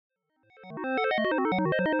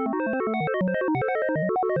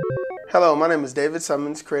Hello, my name is David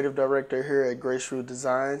Summons, Creative Director here at Grace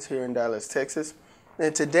Designs here in Dallas, Texas.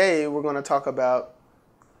 And today we're going to talk about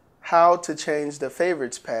how to change the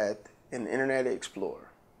favorites path in Internet Explorer.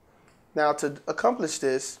 Now, to accomplish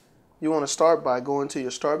this, you want to start by going to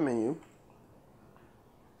your Start menu.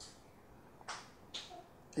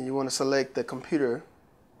 And you want to select the computer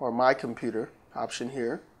or My Computer option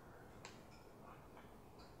here.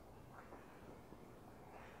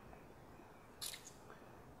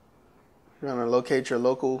 You're going to locate your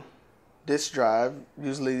local disk drive,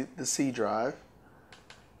 usually the C drive.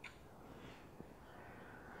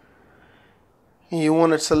 And you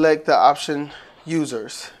want to select the option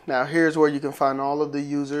Users. Now here's where you can find all of the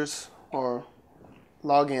users or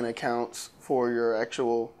login accounts for your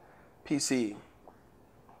actual PC.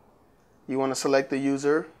 You want to select the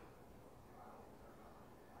user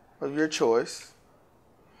of your choice.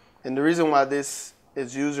 And the reason why this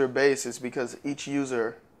is user-based is because each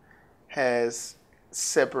user has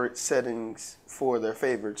separate settings for their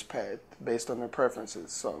favorites path based on their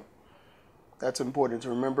preferences. So that's important to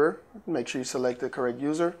remember. Make sure you select the correct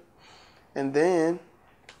user. And then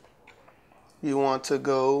you want to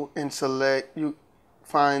go and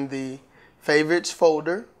find the favorites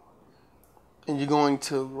folder. And you're going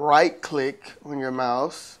to right click on your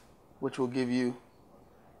mouse, which will give you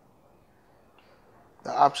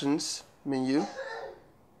the options menu.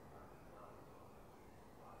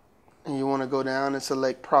 And you want to go down and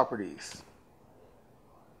select Properties.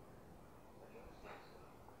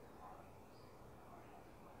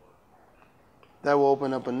 That will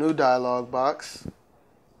open up a new dialog box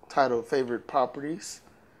titled Favorite Properties.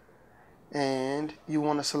 And you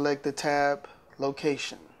want to select the tab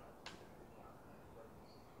Location.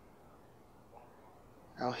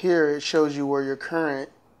 Now here it shows you where your current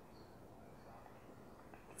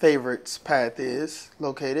favorites path is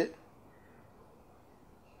located.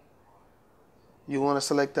 You want to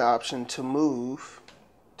select the option to move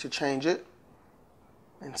to change it,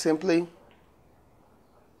 and simply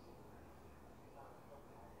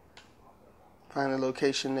find the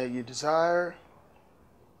location that you desire.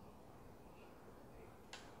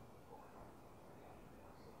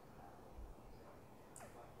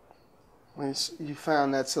 Once you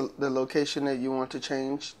found that's the location that you want to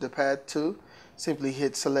change the path to, simply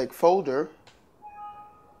hit Select Folder.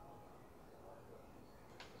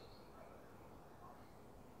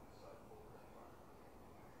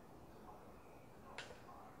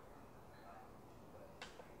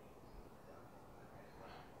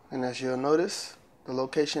 And as you'll notice, the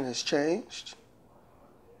location has changed.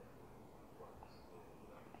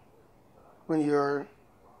 When you're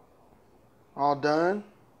all done,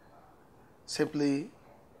 simply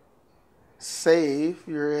save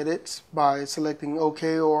your edits by selecting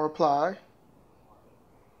OK or Apply.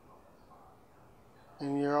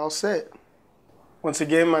 And you're all set. Once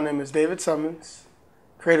again, my name is David Summons,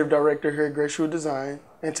 Creative Director here at Grace Design.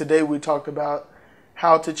 And today we talked about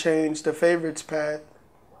how to change the favorites path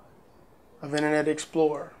of Internet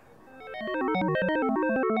Explorer.